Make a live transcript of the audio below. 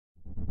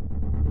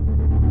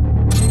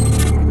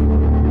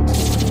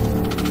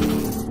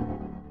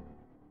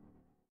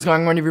What's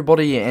going on,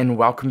 everybody, and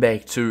welcome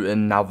back to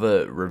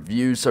another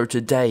review. So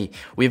today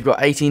we've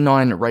got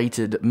 89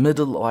 rated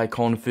middle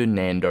icon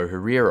Fernando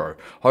Hierro.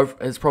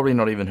 It's probably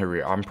not even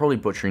Hierro, I'm probably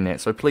butchering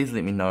that, so please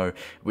let me know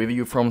whether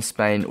you're from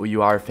Spain or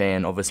you are a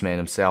fan of this man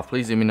himself.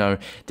 Please let me know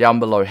down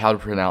below how to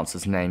pronounce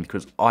his name,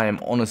 because I am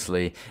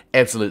honestly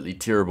absolutely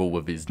terrible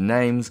with his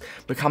names.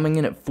 But coming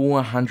in at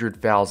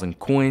 400,000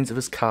 coins,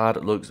 this card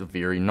looks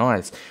very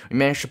nice. We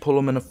managed to pull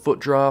him in a foot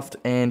draft,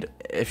 and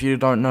if you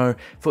don't know,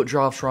 foot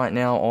drafts right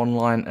now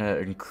online are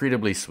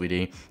incredibly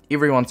sweaty.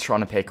 Everyone's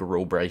trying to pack a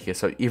rule breaker,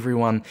 so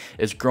everyone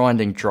is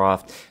grinding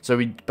draft.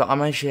 But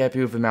I'm actually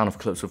happy with the amount of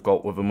clips we've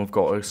got with him. We've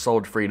got a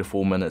solid 3 to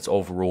 4 minutes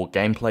overall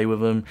gameplay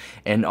with him,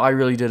 and I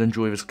really did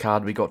enjoy this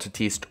card. We got to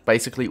test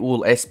basically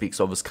all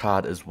aspects of this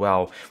card as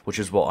well, which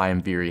is what I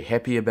am very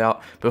happy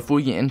about. Before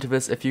you get into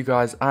this, if you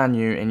guys are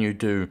new and you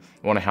do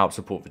want to help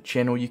support the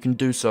channel, you can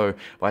do so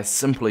by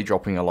simply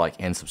dropping a like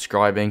and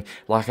subscribing.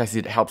 Like I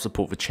said, it helps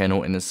support the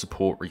channel, and the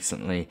support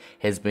recently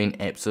has been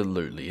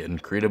absolutely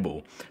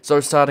incredible.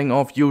 So starting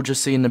off, you'll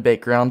just see in the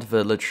background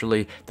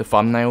literally the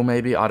thumbnail,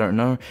 maybe, I don't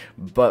know,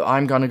 but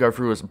I'm going to go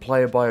through as a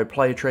player bio,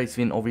 player traits,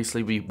 then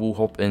obviously we will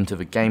hop into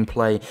the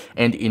gameplay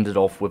and end it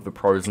off with the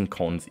pros and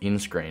cons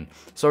end screen.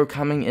 So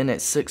coming in at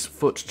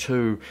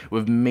 6'2"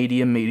 with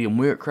medium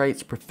work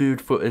rates, preferred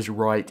foot is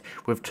right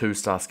with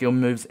 2-star skill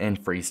moves and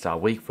 3-star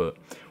weak foot.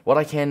 What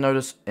I can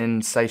notice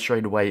and say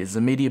straight away is the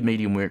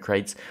medium work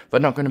rates,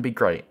 but not going to be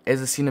great. As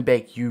a centre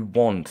back, you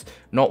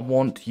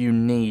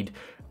need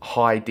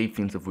high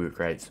defensive work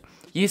rates.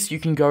 Yes, you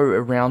can go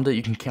around it,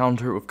 you can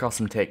counter it with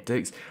custom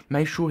tactics.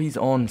 Make sure he's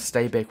on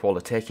stay back while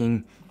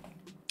attacking.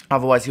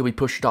 Otherwise, he'll be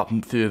pushed up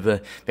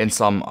further than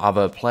some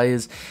other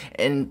players,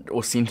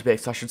 or centre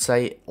backs, I should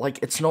say.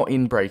 Like, it's not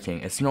end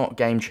breaking, it's not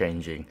game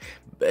changing.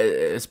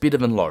 It's better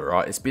than low,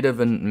 right? It's better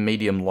than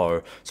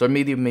medium-low. So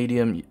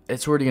medium,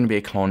 it's already going to be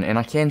a con. And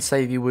I can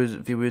say there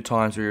were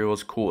times where he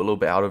was caught a little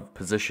bit out of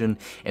position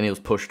and he was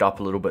pushed up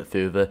a little bit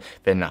further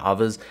than the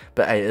others.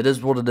 But hey, it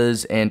is what it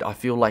is, and I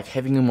feel like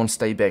having him on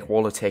stay back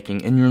while attacking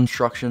in your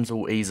instructions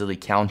will easily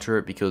counter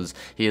it, because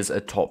he is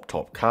a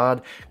top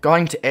card.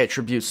 Going to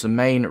attributes, the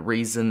main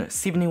reason,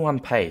 71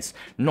 pace.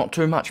 Not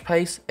too much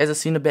pace. As a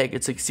centre back,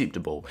 it's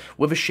acceptable.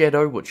 With a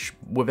shadow, which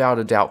without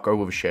a doubt go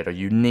with a shadow,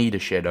 you need a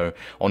shadow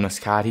on this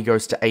card. He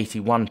goes to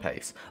 81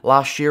 pace.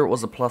 Last year it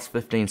was a plus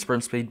 15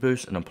 sprint speed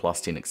boost and a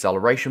plus 10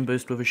 acceleration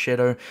boost with a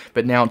shadow,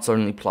 but now it's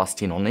only plus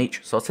 10 on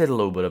each, so it's had a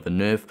little bit of a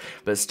nerf,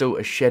 but still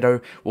a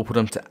shadow will put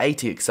him to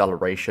 80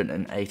 acceleration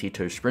and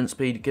 82 sprint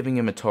speed, giving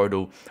him a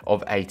total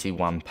of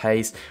 81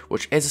 pace,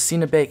 which as a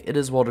centre back, it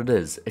is what it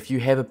is. If you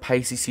have a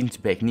pacey centre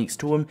back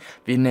next to him,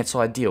 then that's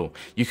ideal.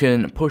 You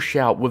can push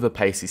out with a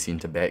pacey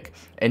centre back,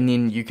 and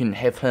then you can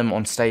have him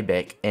on stay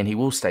back, and he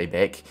will stay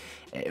back.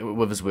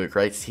 With his work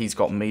rates, he's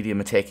got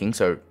medium attacking,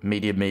 so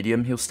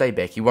medium, he'll stay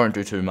back, he won't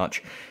do too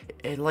much.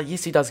 Like,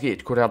 yes, he does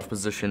get caught out of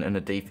position in a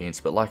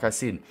defense, but like I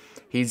said,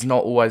 he's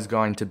not always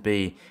going to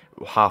be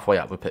halfway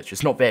up the pitch.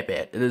 It's not that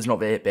bad. It is not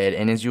that bad,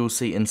 and as you'll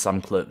see in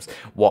some clips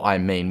what I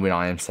mean when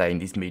I am saying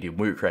these medium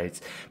work rates.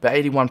 But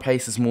 81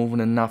 pace is more than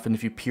enough, and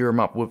if you pair him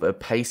up with a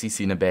pacey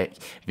centre back,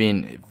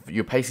 then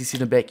your pacey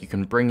centre back you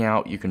can bring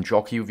out, you can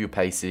jockey with your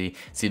pacey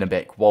centre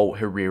back, while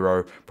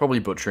Hierro, probably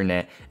butchering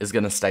that, is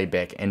going to stay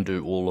back and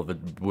do all of the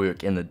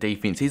work in the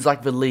defense. He's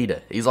like the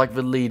leader. He's like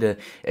the leader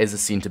as a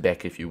centre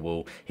back, if you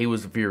will. He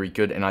was very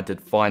good, and I did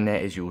find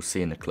that, as you will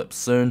see in the clip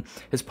soon.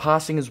 His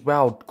passing as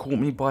well caught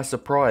me by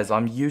surprise.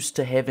 I'm used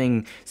to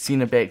having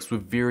centre backs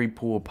with very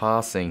poor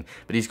passing,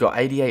 but he's got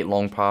 88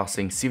 long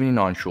passing,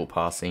 79 short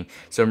passing,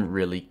 some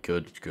really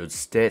good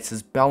stats.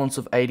 His balance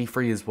of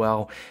 83 as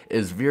well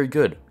is very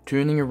good.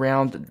 Turning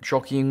around,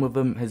 jockeying with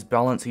him, his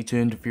balance he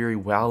turned very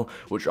well,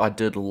 which I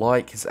did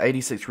like. His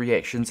 86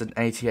 reactions and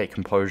 88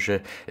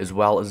 composure as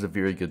well is a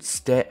very good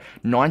stat.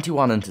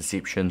 91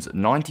 interceptions,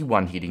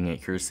 91 heading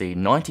accuracy,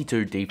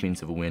 92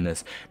 defensive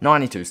awareness,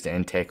 92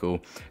 stand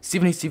tackle,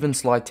 77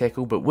 slide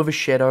tackle, but with a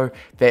shadow,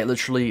 that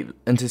literally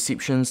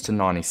interceptions to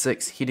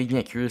 96, heading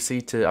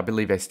accuracy to, I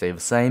believe they stay the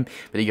same,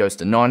 but he goes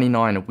to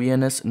 99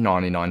 awareness,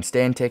 99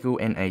 stand tackle,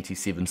 and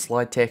 87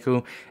 slide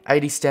tackle,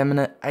 80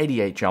 stamina,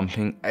 88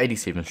 jumping,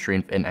 87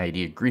 strength, and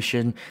 80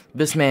 aggression.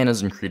 This man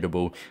is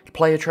incredible.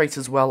 Player traits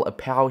as well, a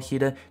power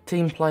header,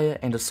 team player,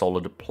 and a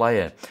solid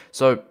player.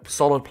 So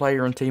solid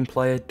player and team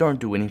player don't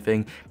do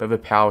anything, but the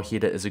power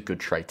header is a good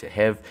trait to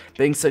have.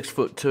 Being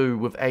 6'2"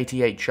 with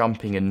 88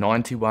 jumping and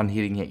 91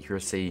 heading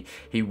accuracy,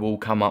 he will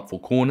come up for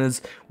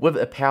corners. With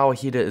a power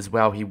header as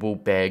well, he will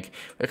bag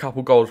a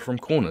couple goals from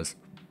corners,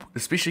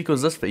 especially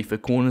because this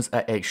FIFA corners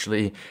are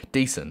actually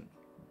decent.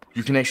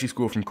 You can actually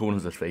score from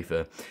corners this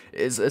FIFA.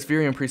 It's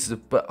very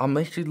impressive, but I'm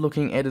actually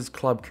looking at his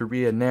club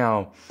career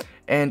now,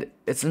 and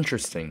it's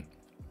interesting.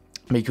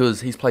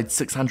 because he's played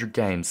 600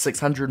 games,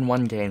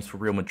 601 games for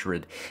Real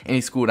Madrid, and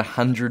he scored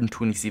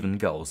 127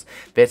 goals.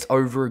 That's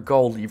over a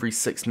goal every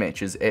 6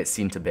 matches at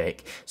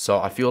centre-back, so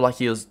I feel like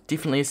he was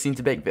definitely a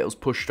centre-back that was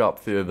pushed up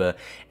further,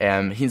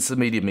 hence the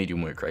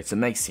medium work rates. It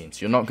makes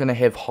sense. You're not going to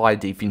have high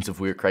defensive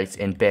work rates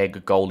and bag a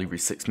goal every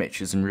 6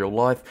 matches in real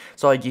life,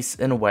 so I guess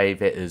in a way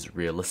that is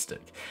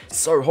realistic.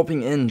 So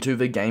hopping into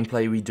the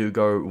gameplay, we do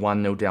go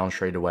 1-0 down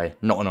straight away.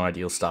 Not an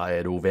ideal start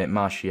at all. That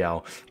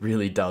Martial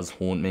really does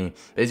haunt me.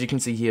 As you can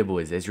see here,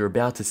 boys, as you're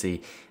about to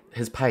see,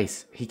 his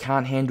pace, he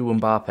can't handle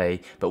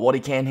Mbappe, but what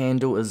he can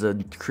handle is a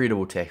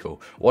credible tackle.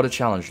 What a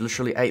challenge.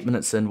 Literally 8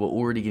 minutes in, we're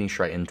already getting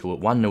straight into it,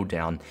 1-0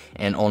 down,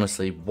 and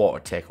honestly, what a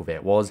tackle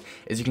that was.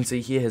 As you can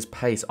see here, his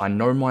pace, I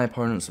know my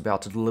opponent's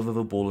about to deliver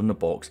the ball in the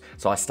box,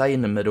 so I stay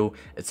in the middle.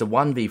 It's a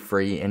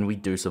 1v3, and we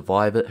do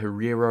survive it.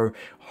 Hierro,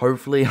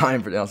 hopefully I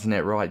am pronouncing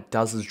that right,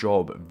 does his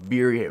job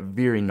very,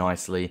 very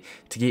nicely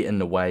to get in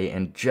the way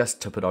and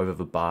just tip it over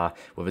the bar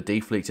with a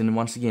deflect, and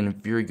once again,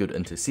 very good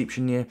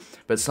interception here.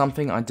 But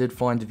something I did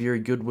find very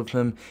good with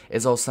him,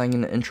 as I was saying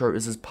in the intro,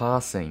 is his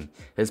passing.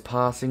 His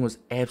passing was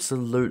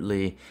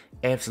absolutely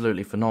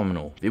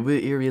phenomenal. There were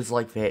areas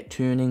like that,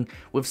 turning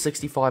with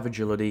 65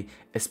 agility,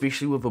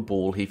 especially with a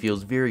ball, he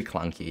feels very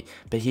clunky,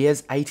 but he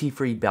has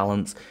 83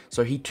 balance,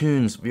 so he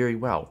turns very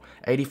well.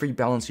 83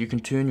 balance, you can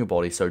turn your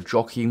body, so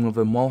jockeying with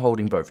him while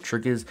holding both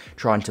triggers,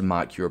 trying to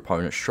mark your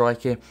opponent's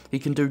striker, he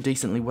can do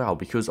decently well,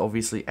 because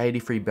obviously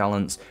 83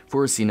 balance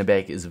for a centre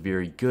back is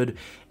very good,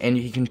 and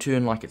he can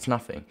turn like it's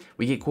nothing.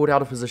 We get caught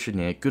out of position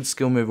here, good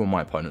skill move on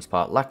my opponent's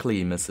part, luckily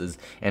he misses,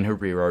 and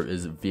Hierro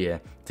is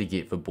there to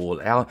get the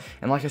ball out.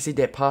 And like I said,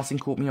 that passing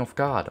caught me off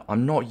guard.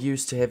 I'm not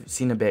used to have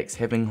centre backs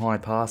having high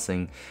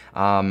passing,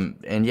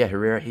 and yeah,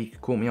 Hierro, he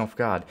caught me off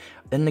guard.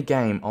 In the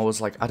game, I was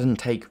like, I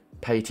didn't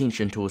pay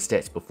attention to his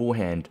stats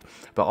beforehand,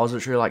 but I was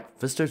literally like,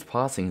 this dude's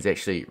passing is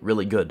actually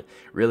really good,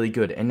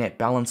 and that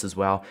balance as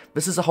well.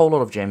 This is a whole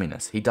lot of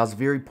jamminess. He does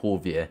very poor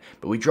there,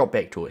 but we drop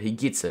back to it. He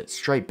gets it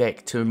straight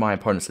back to my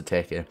opponent's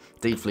attacker,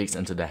 deflects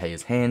into De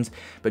Gea's hands,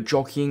 but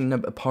jockeying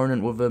the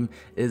opponent with him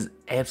is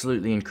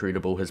absolutely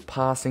incredible. His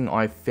passing,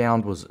 I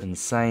found, was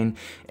insane,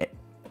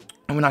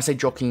 and when I say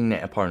jockeying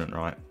that opponent,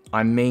 right,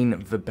 I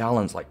mean the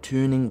balance, like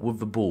turning with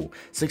the ball.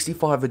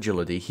 65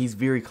 agility, he's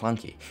very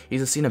clunky.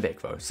 He's a centre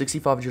back though.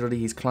 65 agility,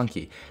 he's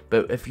clunky.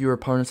 But if your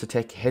opponent's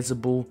attack has a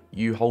ball,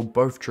 you hold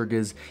both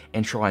triggers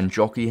and try and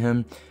jockey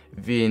him,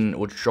 then,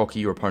 or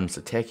jockey your opponent's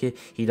attacker.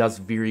 He does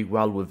very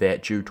well with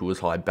that due to his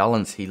high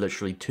balance. He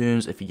literally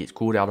turns, if he gets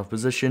caught out of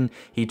position,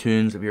 he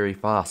turns very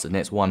fast, and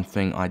that's one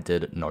thing I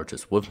did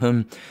notice with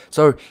him.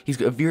 So he's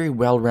got a very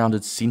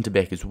well-rounded centre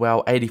back as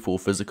well. 84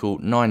 physical,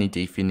 90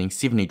 defending,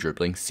 70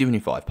 dribbling,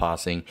 75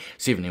 passing,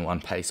 71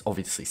 pace,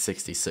 obviously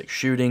 66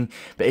 shooting.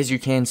 But as you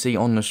can see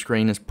on the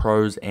screen, his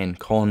pros and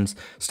cons.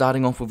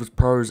 Starting off with his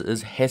pros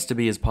has to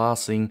be his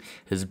passing,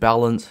 his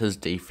balance, his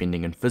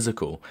defending and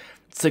physical.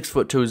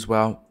 6'2" as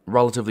well,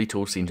 relatively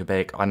tall centre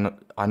back.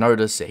 I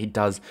noticed that he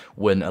does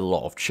win a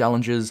lot of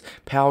challenges.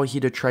 Power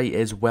header trait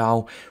as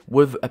well,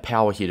 with a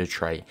power header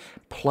trait,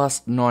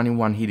 plus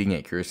 91 heading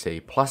accuracy,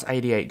 plus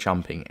 88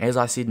 jumping. As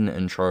I said in the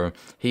intro,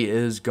 he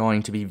is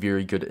going to be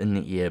very good in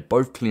the air,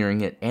 both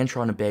clearing it and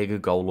trying to bag a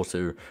goal or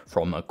two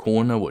from a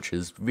corner, which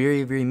is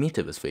very, very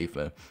meta this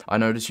FIFA. I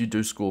notice you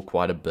do score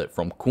quite a bit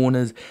from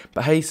corners.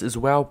 Pace as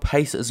well.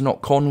 Pace is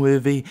not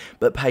con-worthy,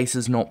 but pace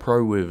is not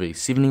pro-worthy.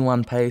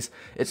 71 pace,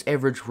 it's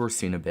average for a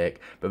centre back,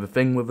 but the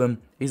thing with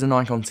him, he's an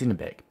icon centre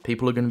back.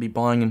 People are going to be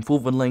buying him for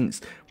the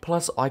links,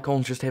 plus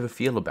icons just have a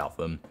feel about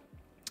them.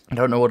 I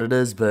don't know what it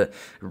is, but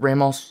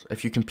Ramos,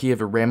 if you compare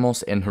the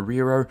Ramos and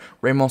Hierro,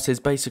 Ramos is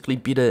basically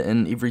better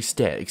in every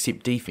stat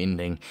except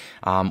defending,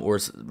 or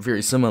it's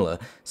very similar.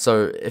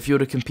 So if you were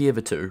to compare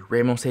the two,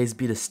 Ramos has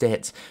better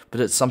stats, but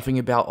it's something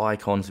about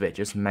icons that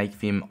just make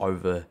them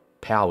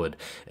overpowered.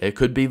 It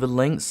could be the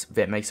links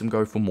that makes him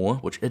go for more,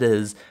 which it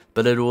is,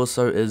 but it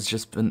also is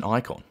just an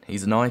icon.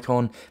 He's an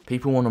icon,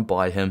 people want to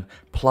buy him,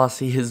 plus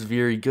he is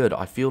very good.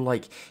 I feel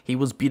like he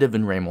was better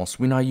than Ramos.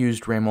 When I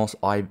used Ramos,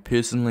 I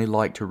personally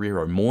liked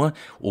Hierro more,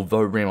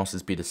 although Ramos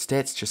has better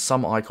stats, just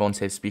some icons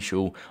have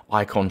special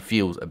icon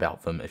feels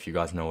about them, if you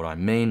guys know what I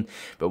mean.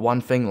 But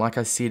one thing, like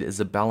I said, is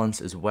the balance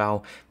as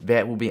well.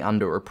 That will be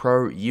under a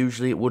pro.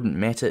 Usually it wouldn't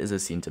matter as a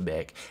centre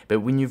back,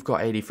 but when you've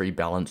got 83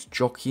 balance,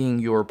 jockeying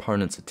your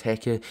opponent's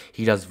attacker,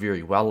 he does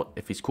very well.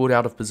 If he's caught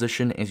out of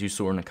position, as you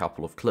saw in a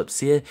couple of clips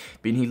here,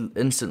 then he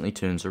instantly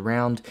turns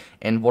around.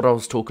 And what I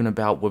was talking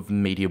about with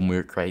medium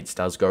work rates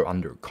does go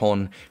under a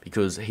con,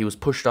 because he was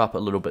pushed up a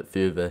little bit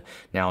further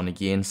now and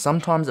again.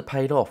 Sometimes it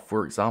paid off.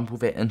 For example,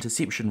 that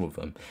interception with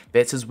him,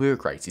 that's his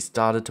work rates. He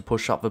started to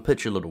push up the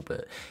pitch a little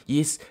bit.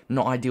 Yes,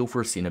 not ideal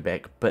for a centre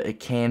back, but it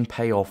can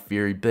pay off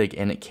very big,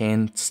 and it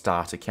can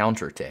start a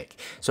counter attack.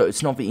 So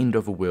it's not the end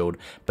of the world,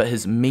 but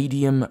his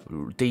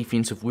medium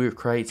defensive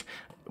work rate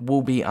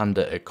will be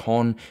under a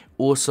con.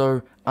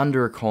 Also,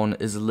 under a con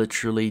is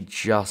literally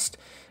just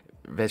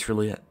that's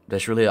really it.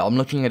 That's really it. I'm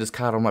looking at his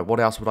card, I'm like, what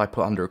else would I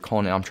put under a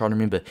con? And I'm trying to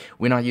remember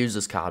when I used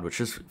this card, which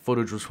this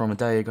footage was from a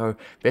day ago.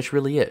 That's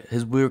really it.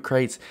 His work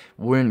rates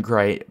weren't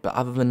great, but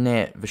other than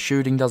that, the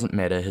shooting doesn't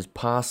matter. His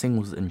passing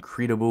was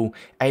incredible.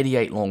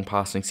 88 long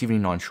passing,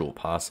 79 short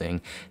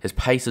passing. His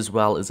pace as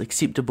well is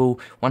acceptable.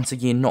 Once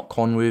again, not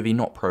con-worthy,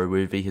 not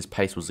pro-worthy. His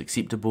pace was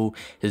acceptable.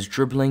 His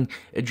dribbling,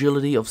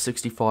 agility of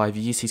 65.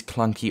 Yes, he's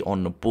clunky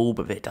on the ball,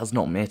 but that does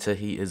not matter.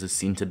 He is a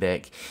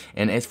centre-back.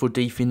 And as for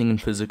defending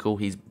and physical,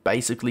 he's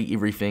basically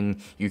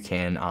everything you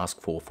can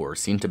ask for a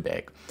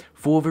centre-back.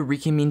 For the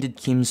recommended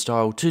chem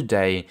style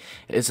today,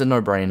 it's a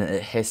no-brainer.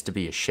 It has to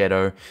be a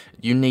shadow.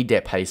 You need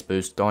that pace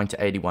boost. Going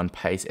to 81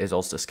 pace, as I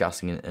was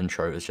discussing in the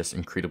intro, is just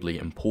incredibly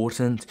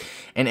important.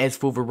 And as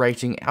for the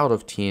rating out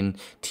of 10,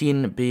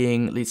 10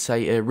 being, let's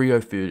say, a Rio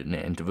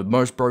Ferdinand, the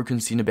most broken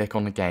centre-back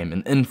on the game,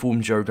 an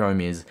informed Joe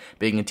Gomez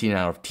being a 10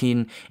 out of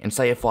 10, and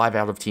say a 5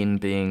 out of 10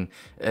 being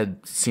a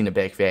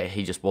centre-back that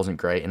he just wasn't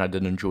great and I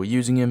didn't enjoy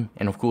using him,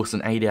 and of course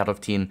an 8 out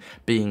of 10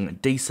 being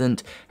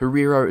decent.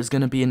 Hierro is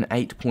going to be an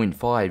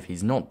 8.5.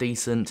 He's not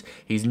decent,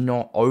 he's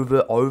not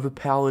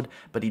overpowered,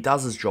 but he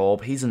does his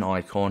job, he's an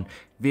icon,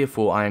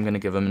 therefore I am going to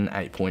give him an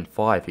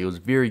 8.5. He was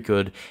very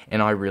good,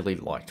 and I really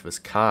liked this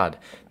card.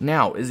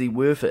 Now, is he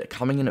worth it?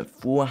 Coming in at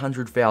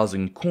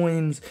 400,000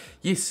 coins,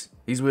 yes,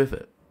 he's worth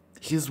it.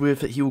 He's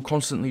worth it, he will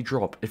constantly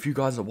drop. If you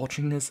guys are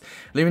watching this,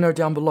 let me know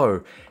down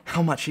below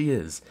how much he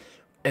is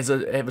at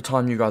the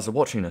time you guys are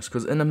watching this,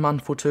 because in a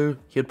month or two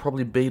he'd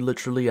probably be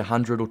literally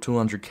 100 or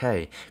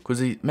 200k, because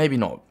he maybe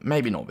not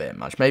that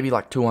much, maybe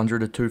like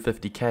 200 or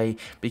 250k,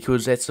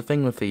 because that's the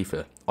thing with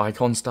FIFA.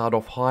 Icons start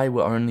off high.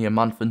 We're only a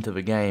month into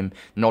the game,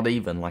 not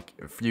even like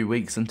a few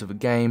weeks into the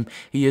game.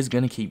 He is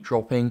going to keep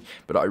dropping,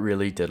 but I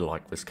really did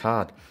like this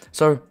card,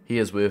 so he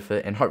is worth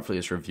it, and hopefully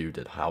this review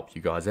did help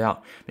you guys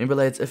out. Remember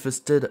lads, if this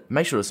did,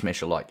 make sure to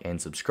smash a like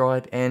and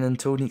subscribe, and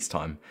until next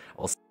time,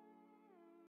 I'll